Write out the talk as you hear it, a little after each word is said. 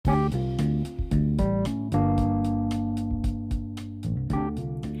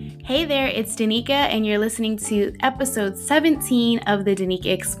Hey there, it's Danica, and you're listening to episode 17 of the Danica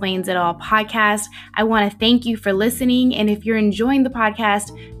Explains It All podcast. I want to thank you for listening, and if you're enjoying the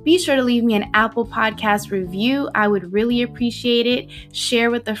podcast, be sure to leave me an Apple Podcast review. I would really appreciate it.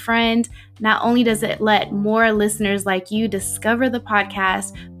 Share with a friend. Not only does it let more listeners like you discover the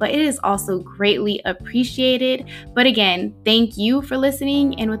podcast, but it is also greatly appreciated. But again, thank you for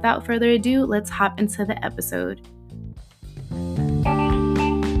listening, and without further ado, let's hop into the episode.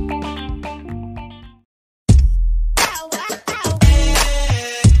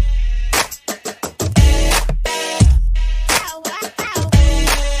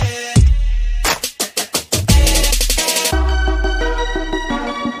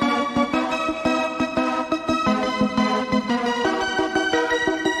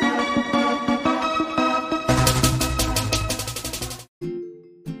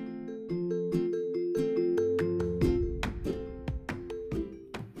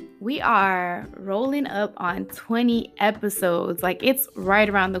 We are rolling up on 20 episodes. It's right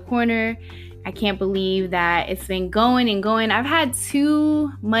around the corner. I can't believe that it's been going and going. I've had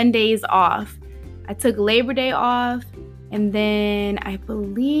 2 Mondays off. I took Labor Day off, and then I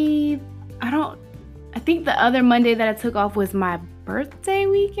think the other Monday that I took off was my birthday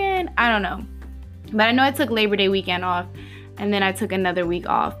weekend. I don't know. But I know I took Labor Day weekend off, and then I took another week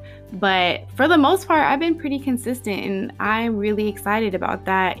off. But for the most part, I've been pretty consistent, and I'm really excited about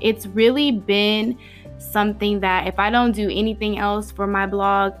that. It's really been something that if I don't do anything else for my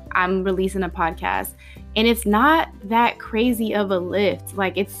blog, I'm releasing a podcast. And it's not that crazy of a lift.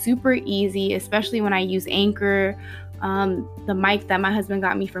 It's super easy, especially when I use Anchor, the mic that my husband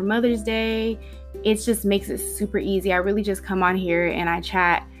got me for Mother's Day. It just makes it super easy. I really just come on here and I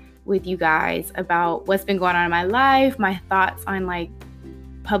chat with you guys about what's been going on in my life, my thoughts on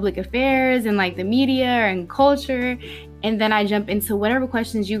public affairs and the media and culture, and then I jump into whatever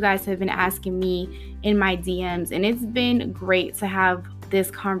questions you guys have been asking me in my DMs. And it's been great to have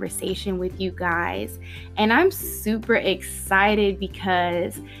this conversation with you guys, and I'm super excited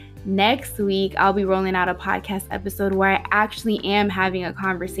because next week I'll be rolling out a podcast episode where I actually am having a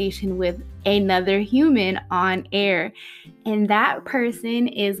conversation with another human on air, and that person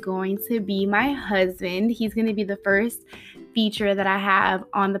is going to be my husband. He's going to be the first feature that I have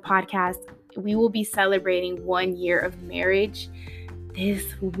on the podcast. We will be celebrating 1 year of marriage this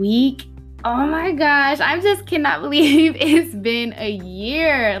week. Oh my gosh, I just cannot believe it's been a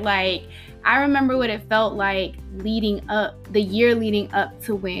year. I remember what it felt like the year leading up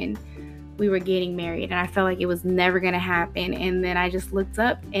to when we were getting married, and I felt like it was never gonna happen. And then I just looked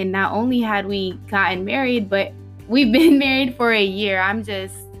up, and not only had we gotten married, but we've been married for a year. I'm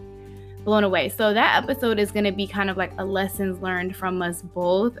just blown away. So that episode is going to be kind of a lessons learned from us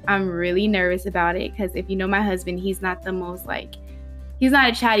both. I'm really nervous about it because if you know my husband, he's not the most he's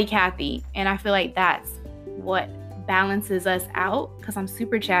not a chatty Cathy. And I feel like that's what balances us out, because I'm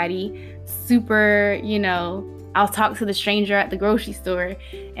super chatty, super, I'll talk to the stranger at the grocery store,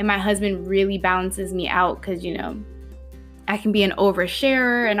 and my husband really balances me out because, I can be an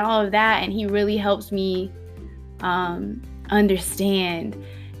oversharer and all of that. And he really helps me understand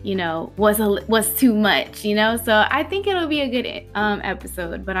what's too much, so I think it'll be a good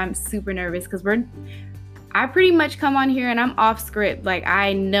episode. But I'm super nervous because I pretty much come on here and I'm off script.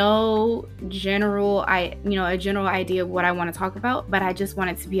 I know a general idea of what I want to talk about, but I just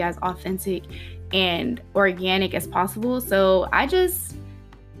want it to be as authentic and organic as possible. So I just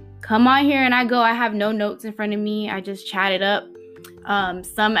come on here and I have no notes in front of me. I just chat it up.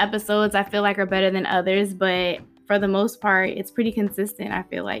 Some episodes I feel are better than others, but for the most part, it's pretty consistent, I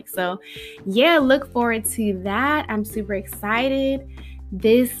feel like. So yeah, look forward to that. I'm super excited.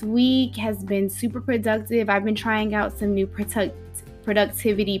 This week has been super productive. I've been trying out some new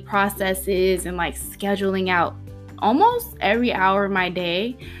productivity processes and scheduling out almost every hour of my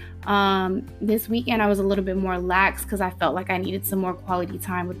day. This weekend I was a little bit more lax because I felt like I needed some more quality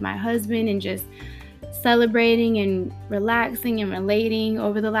time with my husband and just celebrating and relaxing and relating.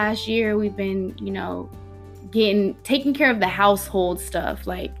 Over the last year, we've been, taking care of the household stuff,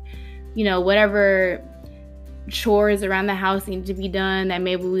 whatever chores around the house need to be done that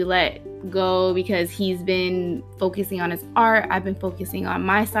maybe we let go because he's been focusing on his art. I've been focusing on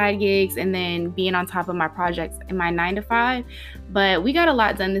my side gigs and then being on top of my projects in my 9-to-5. But we got a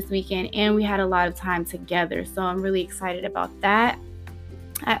lot done this weekend and we had a lot of time together. So I'm really excited about that.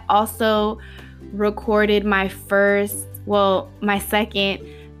 I also recorded my second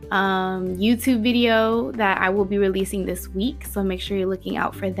YouTube video that I will be releasing this week. So make sure you're looking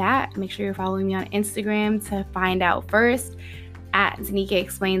out for that. Make sure you're following me on Instagram to find out first. at Danica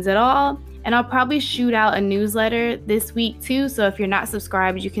Explains It All. And I'll probably shoot out a newsletter this week too. So if you're not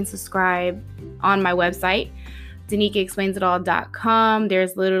subscribed, you can subscribe on my website, DanicaExplainsItAll.com.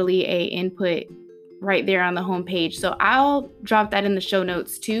 There's literally a input right there on the homepage. So I'll drop that in the show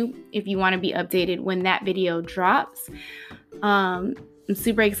notes too if you want to be updated when that video drops. I'm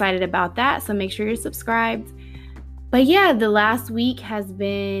super excited about that. So make sure you're subscribed. But yeah, the last week has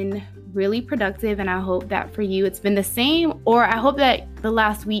been really productive, and I hope that for you it's been the same, or I hope that the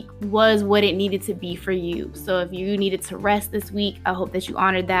last week was what it needed to be for you. So if you needed to rest this week, I hope that you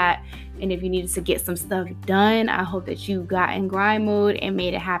honored that. And if you needed to get some stuff done, I hope that you got in grind mode and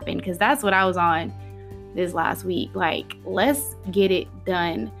made it happen, because that's what I was on this last week. Like, let's get it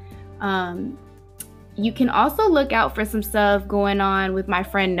done. You can also look out for some stuff going on with my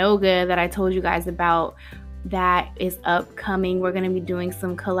friend Noga that I told you guys about. That is upcoming. We're going to be doing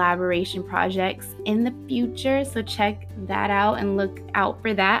some collaboration projects in the future, so check that out and look out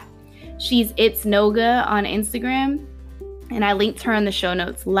for that. She's It's Noga on Instagram, and I linked her in the show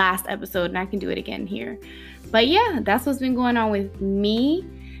notes last episode, and I can do it again here. But yeah, that's what's been going on with me.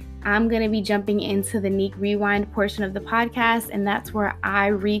 I'm going to be jumping into the Neek Rewind portion of the podcast, and that's where I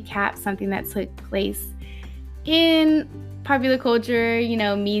recap something that took place in popular culture,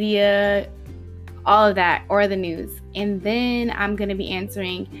 media, all of that, or the news. And then I'm going to be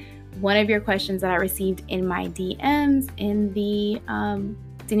answering one of your questions that I received in my DMs in the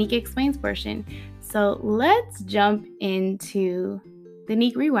Danica Explains portion. So let's jump into the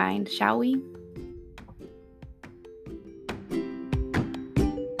Neek Rewind, shall we?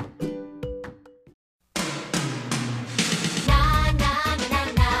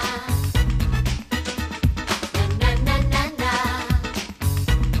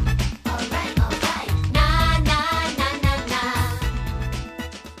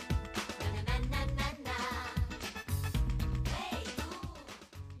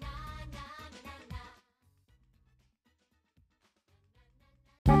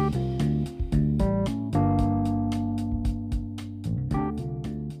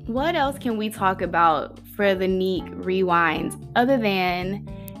 What else can we talk about for the Neek Rewinds other than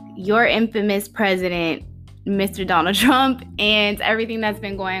your infamous president, Mr. Donald Trump, and everything that's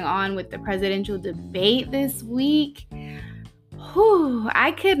been going on with the presidential debate this week?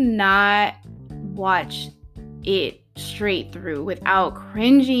 I could not watch it straight through without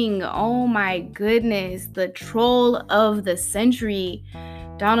cringing. Oh my goodness, the troll of the century,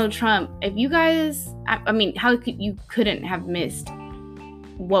 Donald Trump. If you guys, how could you couldn't have missed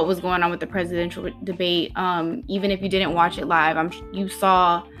what was going on with the presidential debate? Even if you didn't watch it live, you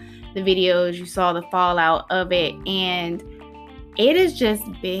saw the videos, you saw the fallout of it, and it has just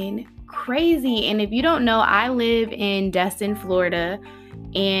been crazy. And if you don't know, I live in Destin, Florida,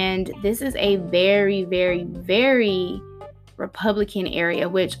 and this is a very, very, very Republican area,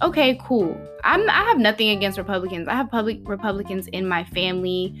 which, okay, cool. I have nothing against Republicans. I have Republicans in my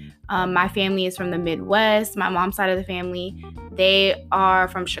family. My family is from the Midwest. My mom's side of the family, they are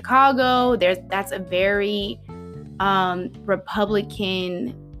from Chicago. That's a very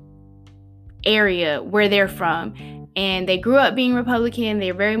Republican area where they're from. And they grew up being Republican.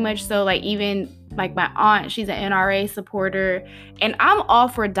 They're very much so, even my aunt, she's an NRA supporter. And I'm all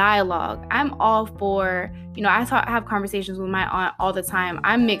for dialogue. I'm all for, I have conversations with my aunt all the time.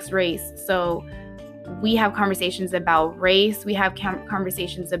 I'm mixed race. So we have conversations about race. We have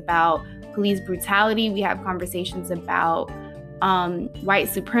conversations about police brutality. We have conversations about white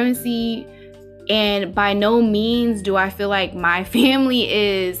supremacy. And by no means do I feel like my family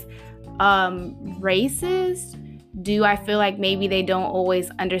is racist. Do I feel like maybe they don't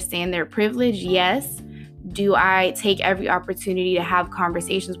always understand their privilege? Yes. Do I take every opportunity to have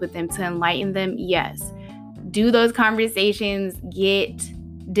conversations with them to enlighten them? Yes. Do those conversations get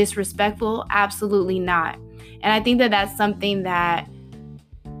disrespectful? Absolutely not. And I think that that's something that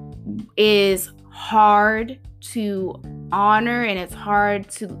is hard to honor, and it's hard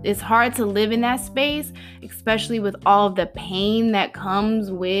to live in that space, especially with all of the pain that comes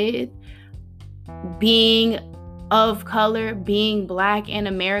with being of color, being Black in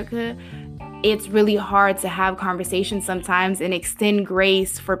America. It's really hard to have conversations sometimes and extend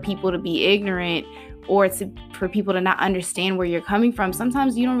grace for people to be ignorant, or for people to not understand where you're coming from.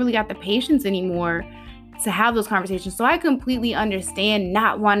 Sometimes you don't really got the patience anymore to have those conversations. So I completely understand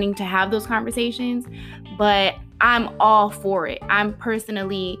not wanting to have those conversations, but I'm all for it. I'm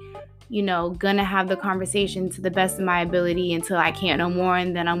personally, gonna have the conversation to the best of my ability until I can't no more,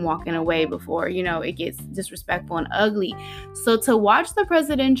 and then I'm walking away before, it gets disrespectful and ugly. So to watch the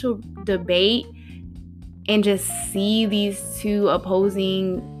presidential debate and just see these two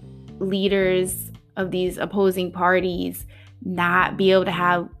opposing leaders of these opposing parties not be able to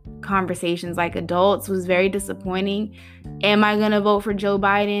have conversations like adults was very disappointing. Am I going to vote for Joe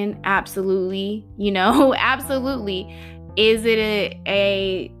Biden? Absolutely. Absolutely. Is it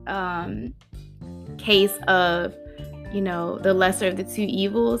a case of, the lesser of the two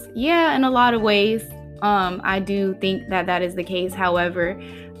evils? Yeah, in a lot of ways. I do think that is the case. However,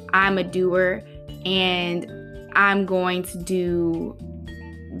 I'm a doer, and I'm going to do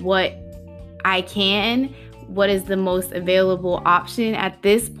what I can, what is the most available option at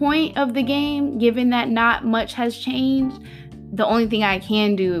this point of the game, given that not much has changed. The only thing I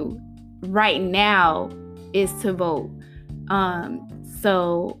can do right now is to vote.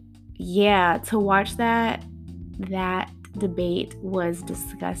 So yeah, to watch that debate was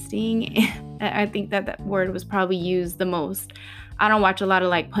disgusting. I think that word was probably used the most. I don't watch a lot of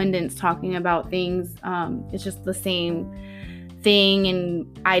like pundits talking about things. It's just the same thing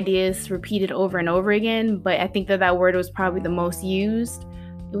and ideas repeated over and over again. But I think that word was probably the most used.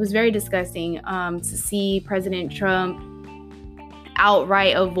 It was very disgusting to see President Trump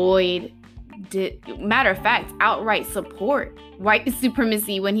outright avoid, matter of fact, outright support white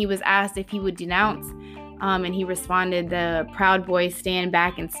supremacy when he was asked if he would denounce. And he responded, the Proud Boys stand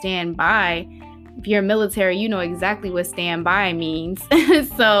back and stand by. If you're military, you know exactly what stand by means.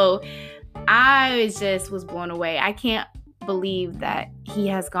 So I was blown away. I can't believe that he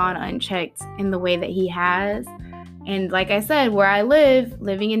has gone unchecked in the way that he has. And like I said, where I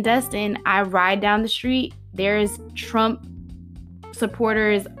living in Destin, I ride down the street. There's Trump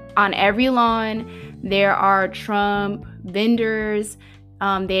supporters on every lawn. There are Trump vendors.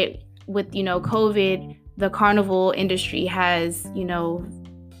 With COVID, the carnival industry has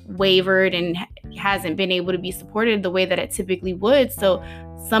wavered and hasn't been able to be supported the way that it typically would. So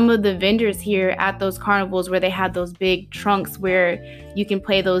some of the vendors here at those carnivals where they had those big trunks where you can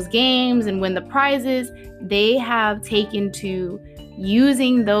play those games and win the prizes, they have taken to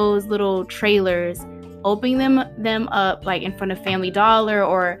using those little trailers, opening them up like in front of Family Dollar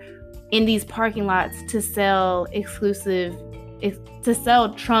or in these parking lots to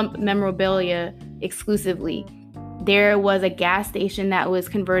sell Trump memorabilia exclusively. There was a gas station that was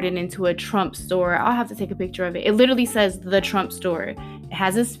converted into a Trump store. I'll have to take a picture of it. It literally says the Trump store. It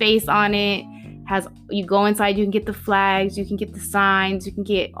has his face on it. You go inside, you can get the flags, you can get the signs, you can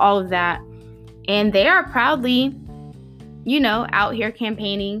get all of that. And they are proudly, out here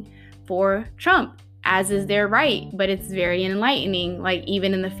campaigning for Trump, as is their right. But it's very enlightening. Like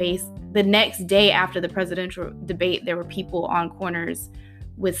even in the face, the next day after the presidential debate, there were people on corners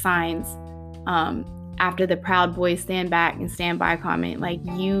with signs after the Proud Boys stand back and stand by comment. Like,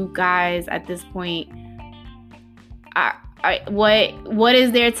 you guys at this point, what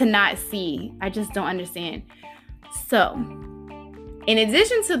is there to not see? I just don't understand. So in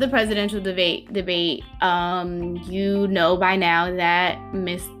addition to the presidential debate, by now that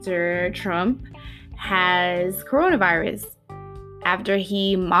Mr. Trump has coronavirus after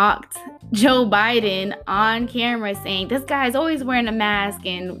he mocked Joe Biden on camera saying this guy's always wearing a mask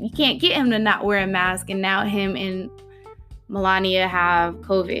and you can't get him to not wear a mask. And now him and Melania have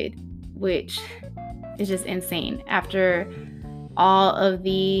COVID, which is just insane. After all of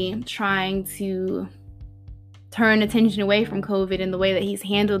the trying to turn attention away from COVID and the way that he's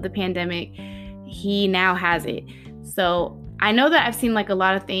handled the pandemic, he now has it. So I know that I've seen like a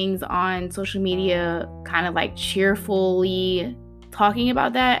lot of things on social media kind of like cheerfully talking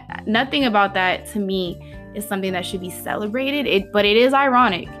about that. Nothing about that to me is something that should be celebrated. But it is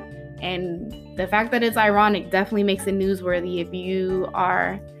ironic. And the fact that it's ironic definitely makes it newsworthy. If you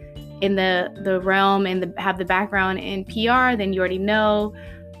are in the realm and have the background in PR, then you already know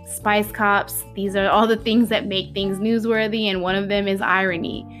Spice Cops. These are all the things that make things newsworthy, and one of them is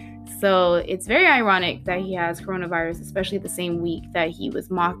irony. So it's very ironic that he has coronavirus, especially the same week that he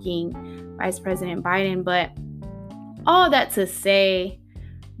was mocking Vice President Biden. But all that to say,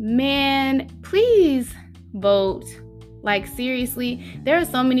 man, please vote. Like, seriously, there are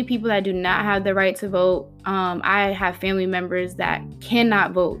so many people that do not have the right to vote. I have family members that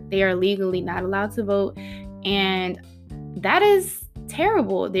cannot vote. They are legally not allowed to vote. And that is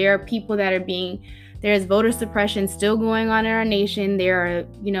terrible. There are people that there's voter suppression still going on in our nation. There are,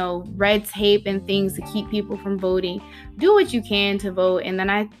 red tape and things to keep people from voting. Do what you can to vote. And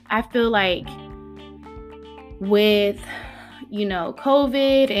then I feel like with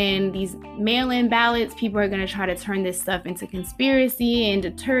COVID and these mail-in ballots, people are going to try to turn this stuff into conspiracy and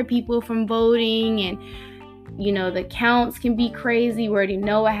deter people from voting. And the counts can be crazy. We already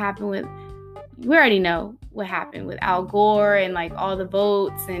know what happened with Al Gore and like all the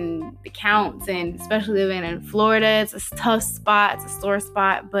votes and the counts, and especially living in Florida, it's a tough spot, it's a sore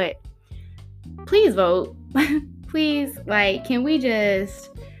spot. But please vote. please, like, can we just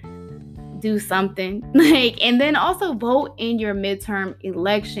do something? And then also vote in your midterm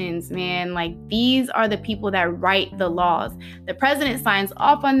elections, man. Like, these are the people that write the laws. The president signs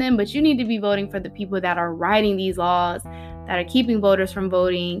off on them, but you need to be voting for the people that are writing these laws, that are keeping voters from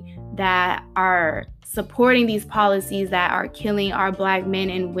voting, that are supporting these policies that are killing our Black men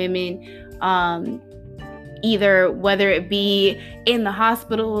and women, either whether it be in the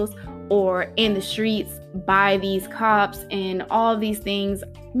hospitals or in the streets by these cops and all these things.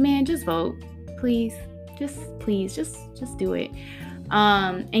 Man, just vote, please. Just do it.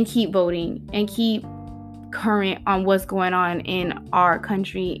 And keep voting and keep current on what's going on in our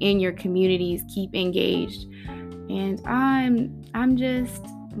country, in your communities. Keep engaged. And I'm just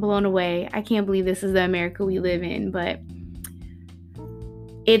blown away. I can't believe this is the America we live in, but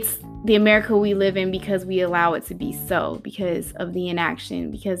it's the America we live in because we allow it to be so, because of the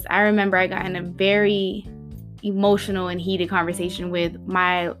inaction. Because I remember I got in a very emotional and heated conversation with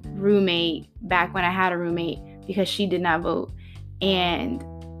my roommate back when I had a roommate because she did not vote. And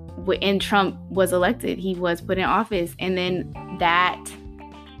when Trump was elected, he was put in office. And then that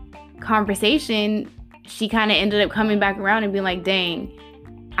conversation, she kind of ended up coming back around and being like, dang,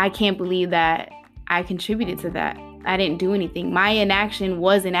 I can't believe that I contributed to that. I didn't do anything. My inaction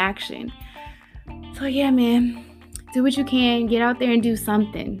was inaction. So yeah, man, do what you can. Get out there and do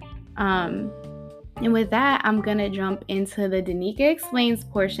something. And with that, I'm going to jump into the Danica Explains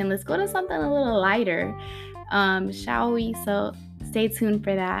portion. Let's go to something a little lighter, shall we? So stay tuned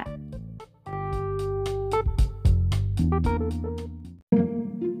for that.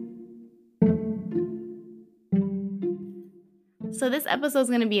 So this episode is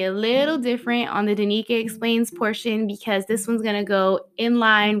going to be a little different on the Danica Explains portion because this one's going to go in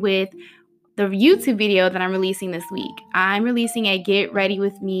line with the YouTube video that I'm releasing this week. I'm releasing a Get Ready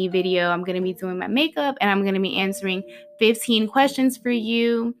With Me video. I'm going to be doing my makeup and I'm going to be answering 15 questions for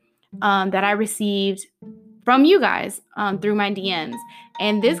you that I received from you guys through my DMs.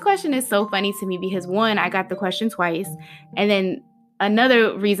 And this question is so funny to me because, one, I got the question twice. And then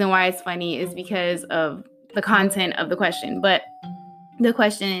another reason why it's funny is because of the content of the question. But the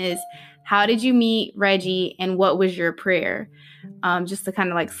question is, how did you meet Reggie and what was your prayer? Just to kind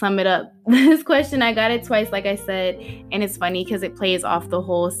of like sum it up. This question, I got it twice, like I said, and it's funny because it plays off the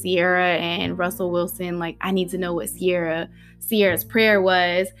whole Ciara and Russell Wilson. Like, I need to know what Ciara's prayer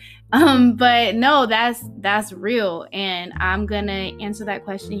was. But no, that's real. And I'm gonna answer that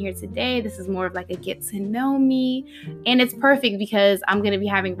question here today. This is more of like a get to know me. And it's perfect because I'm gonna be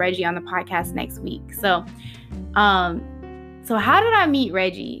having Reggie on the podcast next week. So how did I meet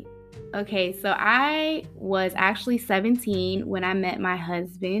Reggie? Okay, so I was actually 17 when I met my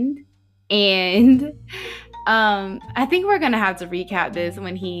husband. And I think we're going to have to recap this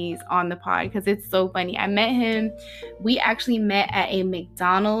when he's on the pod because it's so funny. I met him. We actually met at a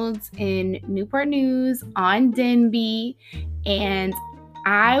McDonald's in Newport News on Denby. And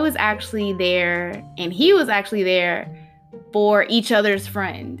I was actually there and he was actually there for each other's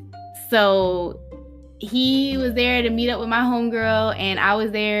friend. So he was there to meet up with my homegirl and I was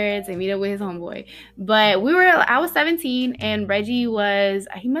there to meet up with his homeboy. But I was 17 and Reggie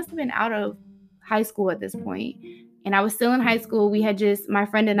he must have been out of high school at this point. And I was still in high school. My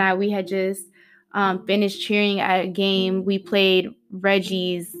friend and I, we had just finished cheering at a game. We played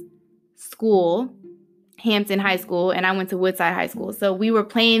Reggie's school, Hampton High School, and I went to Woodside High School. So we were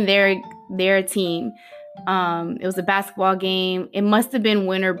playing their team. It was a basketball game. It must have been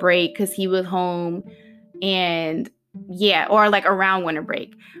winter break because he was home. And yeah, or like around winter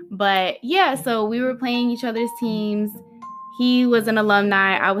break. But yeah, so we were playing each other's teams. He was an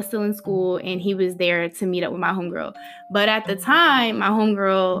alumni. I was still in school and he was there to meet up with my homegirl. But at the time, my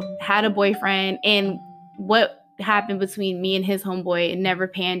homegirl had a boyfriend, and what happened between me and his homeboy, it never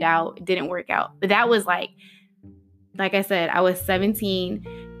panned out. It didn't work out. But that was like I said, I was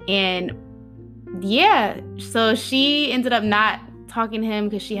 17 and yeah, so she ended up not talking to him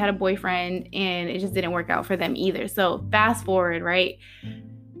because she had a boyfriend and it just didn't work out for them either. So fast forward, right?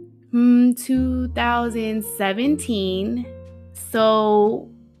 2017. So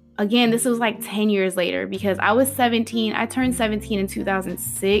again, this was like 10 years later because I was 17. I turned 17 in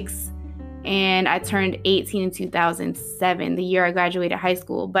 2006 and I turned 18 in 2007, the year I graduated high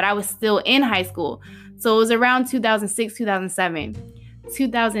school, but I was still in high school. So it was around 2006, 2007.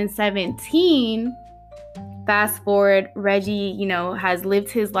 2017, fast forward, Reggie, has lived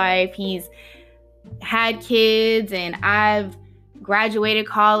his life. He's had kids and I've graduated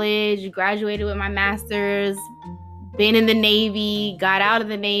college, graduated with my master's, been in the Navy, got out of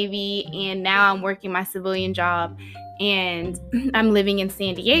the Navy, and now I'm working my civilian job and I'm living in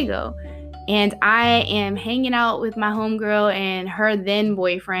San Diego. And I am hanging out with my homegirl and her then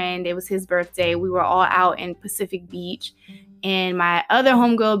boyfriend. It was his birthday. We were all out in Pacific Beach. And my other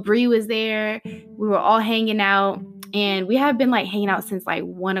homegirl, Bree, was there. We were all hanging out. And we have been like hanging out since like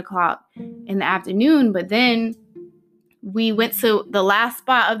 1 o'clock in the afternoon. But then we went to the last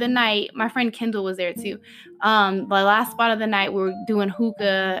spot of the night. My friend Kendall was there too. The last spot of the night, we were doing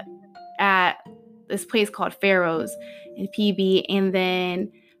hookah at this place called Pharaoh's in PB. And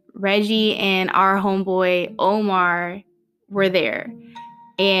then Reggie and our homeboy Omar were there.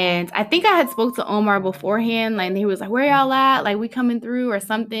 And I think I had spoke to Omar beforehand. Like, he was like, where y'all at? Like, we coming through or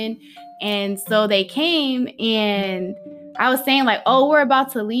something. And so they came, and I was saying like, oh, we're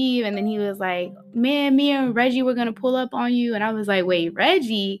about to leave. And then he was like, man, me and Reggie, we're going to pull up on you. And I was like, wait,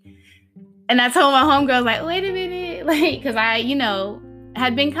 Reggie? And I told my homegirls like, wait a minute. Like, because I,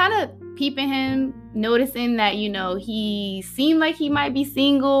 had been kind of peeping him, noticing that, he seemed like he might be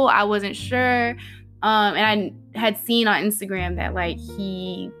single. I wasn't sure. And I had seen on Instagram that like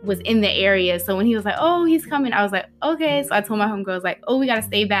he was in the area. So when he was like, oh, he's coming, I was like, okay. So I told my homegirls like, oh, we got to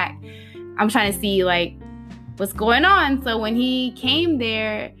stay back. I'm trying to see like what's going on. So when he came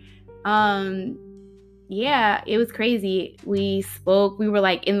there, yeah, it was crazy. We spoke, we were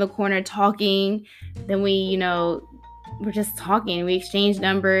like in the corner talking. Then we, we're just talking. We exchanged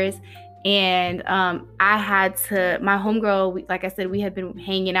numbers. And I had to, my homegirl, like I said, we had been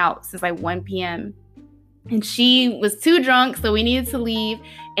hanging out since like 1 p.m. And she was too drunk, so we needed to leave.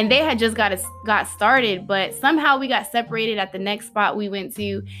 And they had just got started, but somehow we got separated at the next spot we went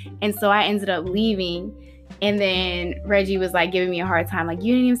to. And so I ended up leaving. And then Reggie was like giving me a hard time, like,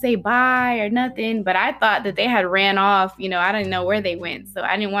 you didn't even say bye or nothing. But I thought that they had ran off. I didn't know where they went. So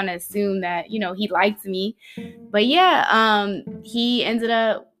I didn't want to assume that, he liked me. But yeah, I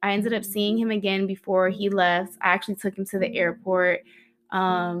ended up seeing him again before he left. I actually took him to the airport.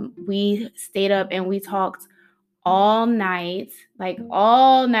 We stayed up and we talked all night, like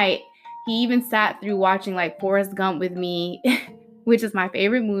all night. He even sat through watching like Forrest Gump with me, which is my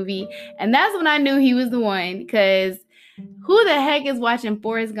favorite movie. And that's when I knew he was the one, because who the heck is watching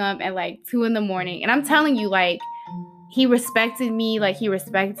Forrest Gump at like 2 a.m? And I'm telling you, like, he respected me, like he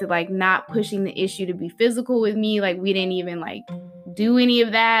respected like not pushing the issue to be physical with me. Like, we didn't even like do any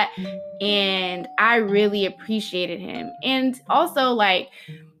of that. And I really appreciated him. And also, like,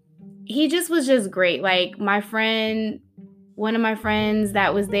 he was just great. Like, one of my friends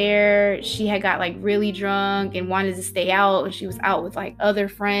that was there, she had got like really drunk and wanted to stay out, and she was out with like other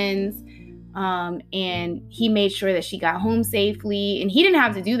friends. And he made sure that she got home safely, and he didn't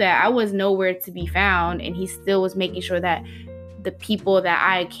have to do that. I was nowhere to be found, and he still was making sure that the people that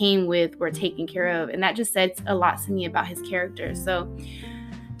I came with were taken care of. And that just said a lot to me about his character. So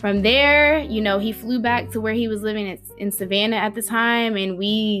from there, he flew back to where he was living in Savannah at the time, and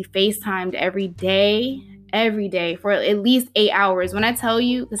we FaceTimed every day for at least 8 hours. When I tell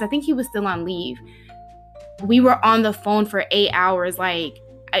you, because I think he was still on leave, we were on the phone for 8 hours. Like,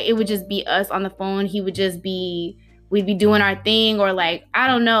 it would just be us on the phone. We'd be doing our thing, or like, I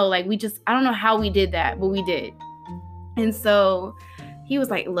don't know, like I don't know how we did that, but we did. And so he was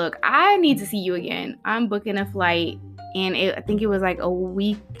like, look, I need to see you again. I'm booking a flight. And I think it was like a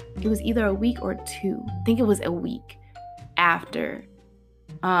week. It was either a week or 2. I think it was a week after.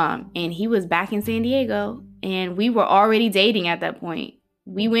 And he was back in San Diego, and we were already dating at that point.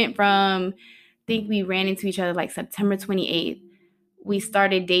 We went from, I think we ran into each other like September 28th. We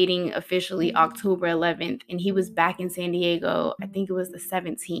started dating officially October 11th, and he was back in San Diego. I think it was the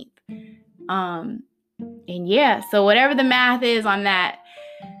 17th. And yeah, so whatever the math is on that.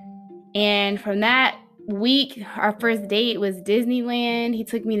 And from that week, our first date was Disneyland. He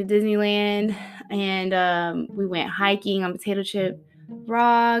took me to Disneyland, and we went hiking on Potato Chip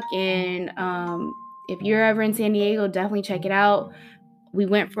Rock. And if you're ever in San Diego, definitely check it out. We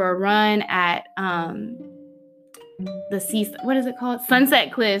went for a run at what is it called?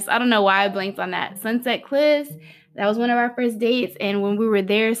 Sunset Cliffs. I don't know why I blanked on that. Sunset Cliffs. That was one of our first dates. And when we were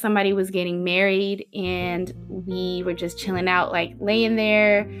there, somebody was getting married, and we were just chilling out, like laying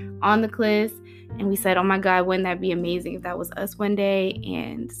there on the cliffs. And we said, oh my God, wouldn't that be amazing if that was us one day?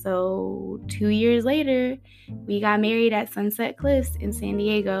 And so 2 years later, we got married at Sunset Cliffs in San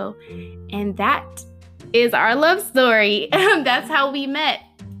Diego. And that is our love story. That's how we met.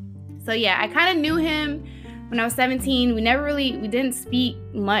 So yeah, I kind of knew him when I was 17. We didn't speak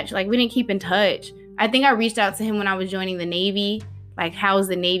much. Like, we didn't keep in touch. I think I reached out to him when I was joining the Navy. Like, how's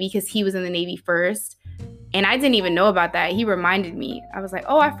the Navy? Because he was in the Navy first. And I didn't even know about that. He reminded me. I was like,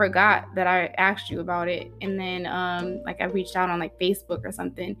 oh, I forgot that I asked you about it. And then I reached out on like Facebook or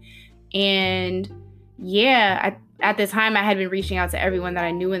something. And yeah, at the time, I had been reaching out to everyone that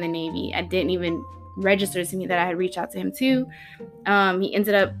I knew in the Navy. I didn't even register to me that I had reached out to him too. He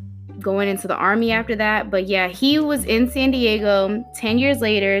ended up going into the Army after that. But yeah, he was in San Diego 10 years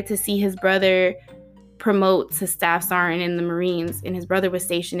later to see his brother promote to Staff Sergeant in the Marines, and his brother was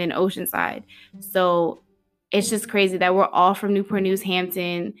stationed in Oceanside. So it's just crazy that we're all from Newport News,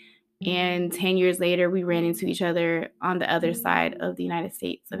 Hampton, and 10 years later, we ran into each other on the other side of the United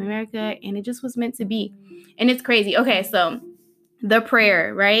States of America, and it just was meant to be. And it's crazy. Okay, so the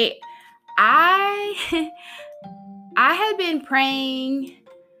prayer, right? I had been praying.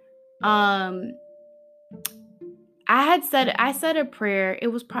 I said a prayer. It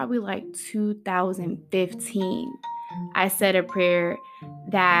was probably like 2015. I said a prayer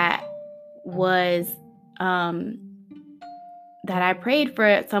that was that I prayed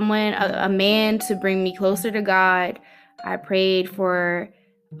for someone, a man, to bring me closer to God. I prayed for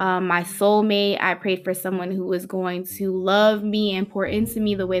my soulmate. I prayed for someone who was going to love me and pour into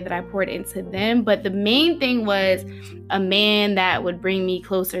me the way that I poured into them. But the main thing was a man that would bring me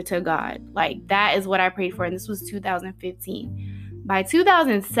closer to God. Like, that is what I prayed for. And this was 2015. By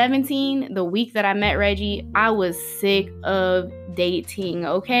 2017, the week that I met Reggie, I was sick of dating,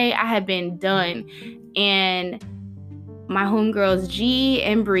 okay? I had been done. And my homegirls, G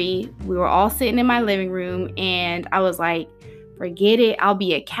and Bree, we were all sitting in my living room, and I was like, forget it. I'll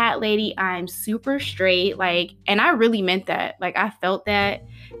be a cat lady. I'm super straight. Like, and I really meant that. Like, I felt that.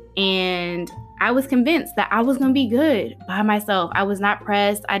 And I was convinced that I was going to be good by myself. I was not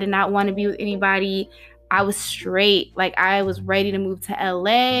pressed. I did not want to be with anybody. I was straight. Like, I was ready to move to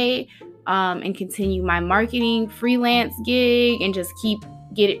LA and continue my marketing freelance gig and just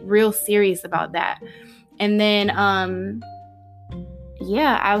get it real serious about that. And then, I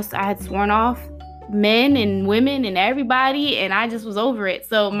had sworn off men and women and everybody, and I just was over it.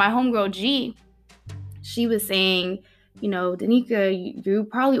 So my homegirl G, she was saying, Danica, you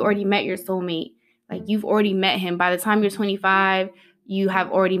probably already met your soulmate. Like, you've already met him. By the time you're 25, you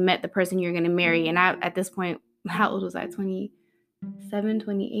have already met the person you're going to marry. And I, at this point, how old was I? 27,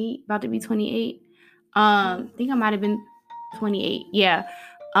 28, about to be 28. I think I might have been 28. Yeah.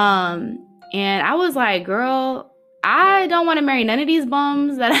 And I was like, girl, I don't want to marry none of these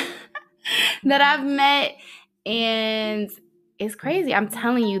bums that I've met. And it's crazy. I'm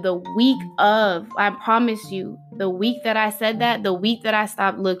telling you, I promise you, the week that I said that, the week that I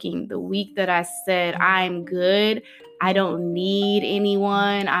stopped looking, the week that I said, I'm good, I don't need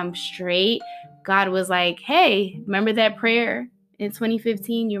anyone, I'm straight, God was like, hey, remember that prayer in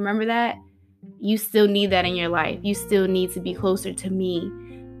 2015? You remember that? You still need that in your life. You still need to be closer to me.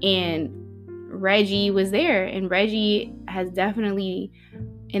 And Reggie was there, and Reggie has definitely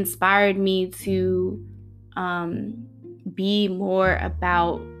inspired me to be more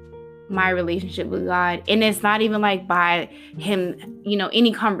about my relationship with God. And it's not even like by him,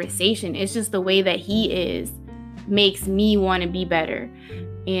 any conversation. It's just the way that he is makes me want to be better.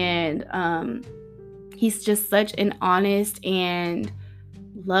 And he's just such an honest and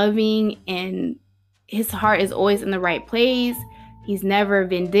loving, and his heart is always in the right place. He's never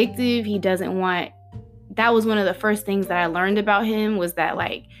vindictive. That was one of the first things that I learned about him, was that,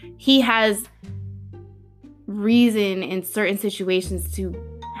 like, he has reason in certain situations to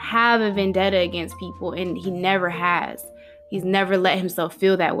have a vendetta against people, and he never has. He's never let himself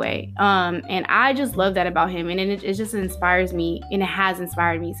feel that way. And I just love that about him, and it just inspires me, and it has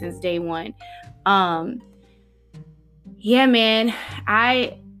inspired me since day one. Yeah, man.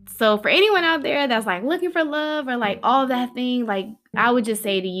 So for anyone out there that's like looking for love or like all that thing, like, I would just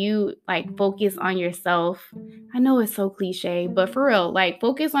say to you, like, focus on yourself. I know it's so cliche, but for real, like,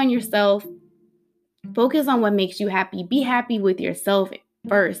 focus on yourself. Focus on what makes you happy. Be happy with yourself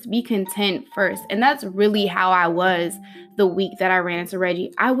first. Be content first. And that's really how I was the week that I ran into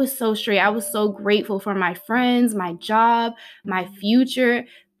Reggie. I was so straight. I was so grateful for my friends, my job, my future,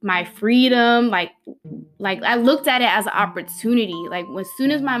 my freedom. Like I looked at it as an opportunity. Like, as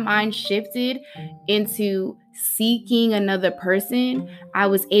soon as my mind shifted into seeking another person, I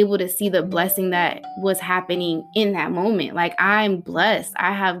was able to see the blessing that was happening in that moment. Like, I'm blessed.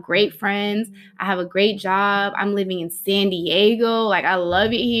 I have great friends. I have a great job. I'm living in San Diego. Like, I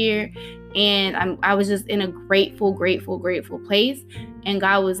love it here. And I was just in a grateful place. And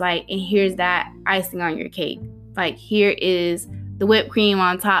God was like, and here's that icing on your cake. Like, here is the whipped cream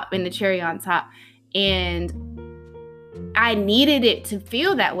on top and the cherry on top. And I needed it to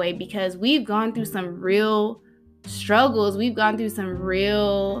feel that way, because we've gone through some real struggles. We've gone through some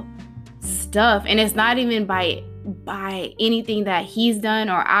real stuff. And it's not even by anything that he's done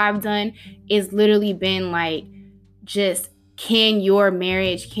or I've done. It's literally been like, just, can your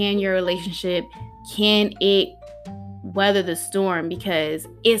marriage, can your relationship, can it weather the storm because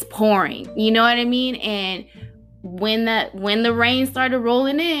it's pouring. You know what I mean? And when the rain started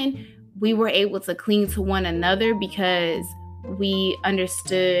rolling in, we were able to cling to one another because we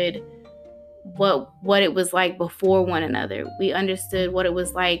understood what it was like before one another. We understood what it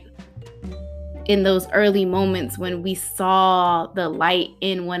was like in those early moments when we saw the light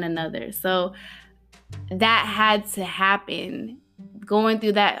in one another. So that had to happen. Going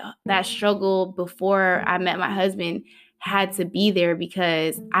through that struggle before I met my husband had to be there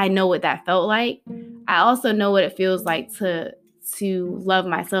because I know what that felt like. I also know what it feels like to love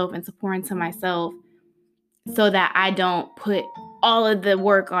myself and to pour into myself so that I don't put all of the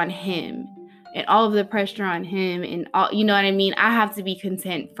work on him and all of the pressure on him and all, you know what I mean? I have to be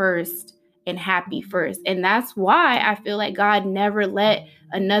content first and happy first. And that's why I feel like God never let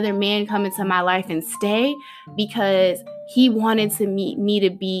another man come into my life and stay, because he wanted to me to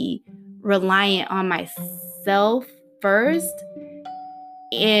be reliant on myself first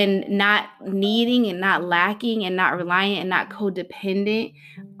and not needing and not lacking and not reliant and not codependent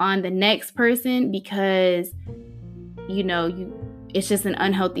on the next person, because it's just an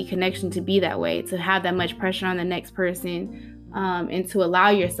unhealthy connection to be that way, to have that much pressure on the next person, and to allow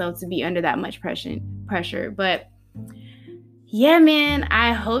yourself to be under that much pressure. But yeah, man,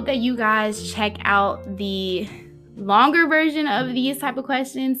 I hope that you guys check out the longer version of these type of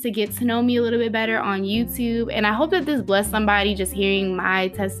questions to get to know me a little bit better on YouTube. And I hope that this blessed somebody, just hearing my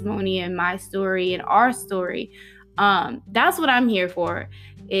testimony and my story and our story. That's what I'm here for,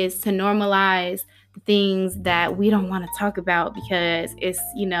 is to normalize things that we don't want to talk about because it's,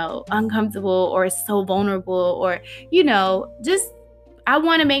 uncomfortable or it's so vulnerable, or, just I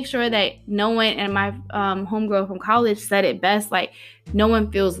want to make sure that no one, and my homegirl from college said it best, like, no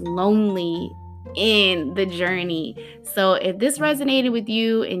one feels lonely in the journey. So if this resonated with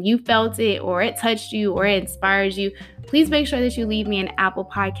you and you felt it, or it touched you, or it inspires you, please make sure that you leave me an Apple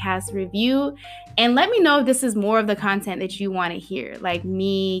Podcast review and let me know if this is more of the content that you want to hear, like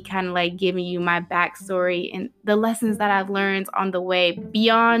me kind of like giving you my backstory and the lessons that I've learned on the way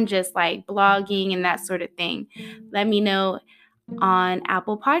beyond just like blogging and that sort of thing. Let me know on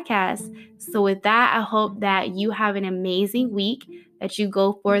Apple Podcasts. So with that, I hope that you have an amazing week, that you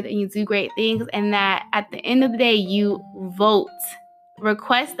go forth and you do great things, and that at the end of the day, you vote.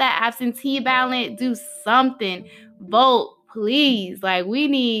 Request that absentee ballot, do something, vote, please. Like, we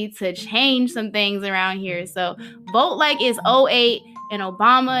need to change some things around here. So vote like it's 2008 and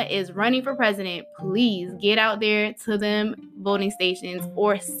Obama is running for president. Please get out there to them voting stations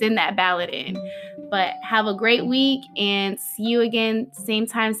or send that ballot in. But have a great week and see you again, same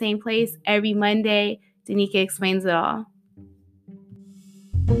time, same place, every Monday. Danica Explains It All.